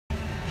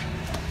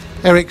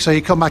Eric, so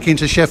you come back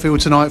into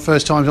Sheffield tonight,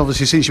 first time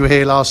obviously since you were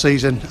here last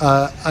season,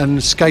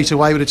 and skate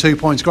away with the 2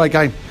 points. Great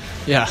game.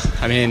 Yeah,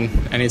 I mean,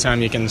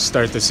 anytime you can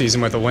start the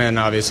season with a win,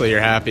 obviously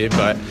you're happy,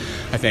 but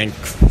I think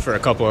for a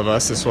couple of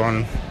us, this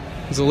one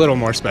was a little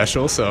more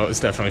special, so it was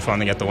definitely fun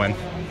to get the win.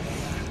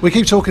 We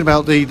keep talking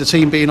about the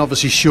team being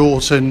obviously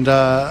short and,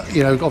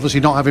 obviously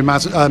not having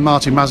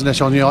Martin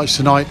Mazanesh on the ice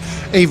tonight,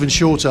 even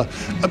shorter.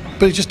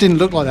 But it just didn't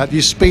look like that.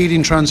 Your speed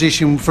in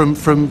transition from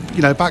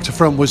back to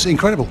front was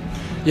incredible.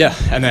 Yeah,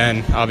 and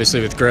then obviously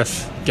with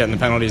Griff getting the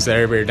penalties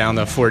there, we were down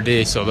to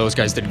 4D, so those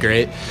guys did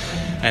great.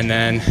 And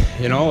then,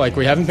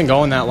 we haven't been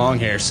going that long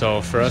here,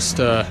 so for us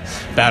to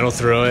battle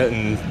through it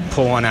and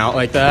pull one out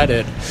like that,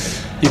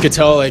 you could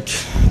tell they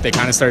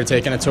kind of started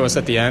taking it to us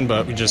at the end,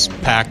 but we just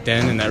packed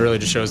in, and that really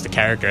just shows the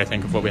character, I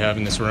think, of what we have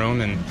in this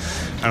room, and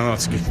I don't know,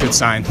 it's a good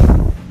sign.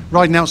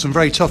 Riding out some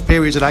very tough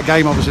periods of that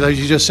game, obviously, as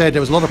you just said,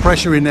 there was a lot of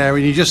pressure in there,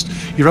 and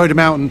you rode him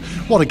out, and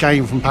what a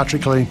game from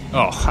Patrick Clean.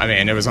 Oh, I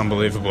mean, it was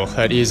unbelievable.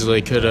 That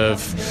easily could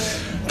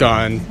have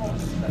gone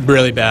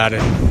really bad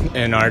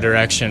in our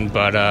direction,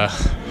 but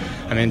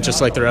just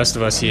like the rest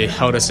of us, he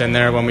held us in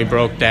there when we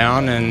broke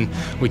down, and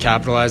we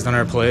capitalized on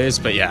our plays.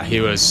 But yeah,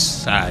 he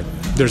was.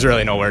 There's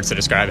really no words to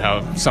describe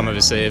how some of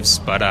his saves,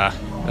 but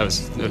it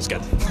was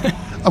good.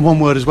 And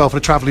one word as well for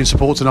the travelling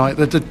support tonight.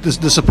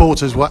 The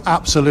supporters were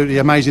absolutely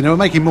amazing. They were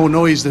making more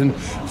noise than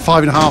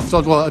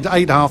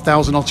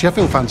 8,500 odd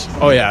Sheffield fans.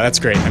 Oh yeah, that's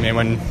great. I mean,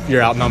 when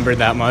you're outnumbered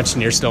that much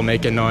and you're still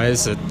making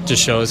noise, it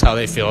just shows how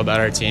they feel about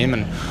our team,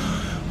 and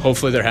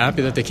hopefully they're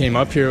happy that they came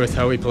up here with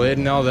how we played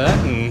and all that,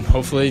 and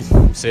hopefully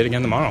see it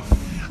again tomorrow.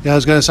 Yeah, I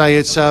was going to say,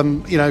 it's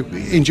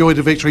enjoy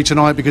the victory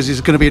tonight because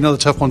it's going to be another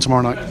tough one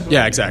tomorrow night.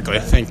 Yeah, exactly. I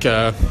think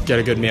get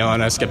a good meal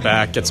on us, get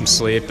back, get some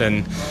sleep,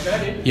 and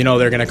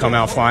they're going to come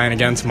out flying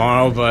again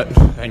tomorrow, but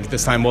I think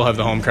this time we'll have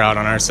the home crowd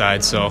on our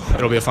side, so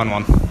it'll be a fun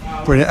one.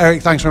 Brilliant.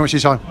 Eric, thanks very much for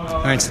your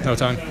time. Thanks, no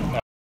time.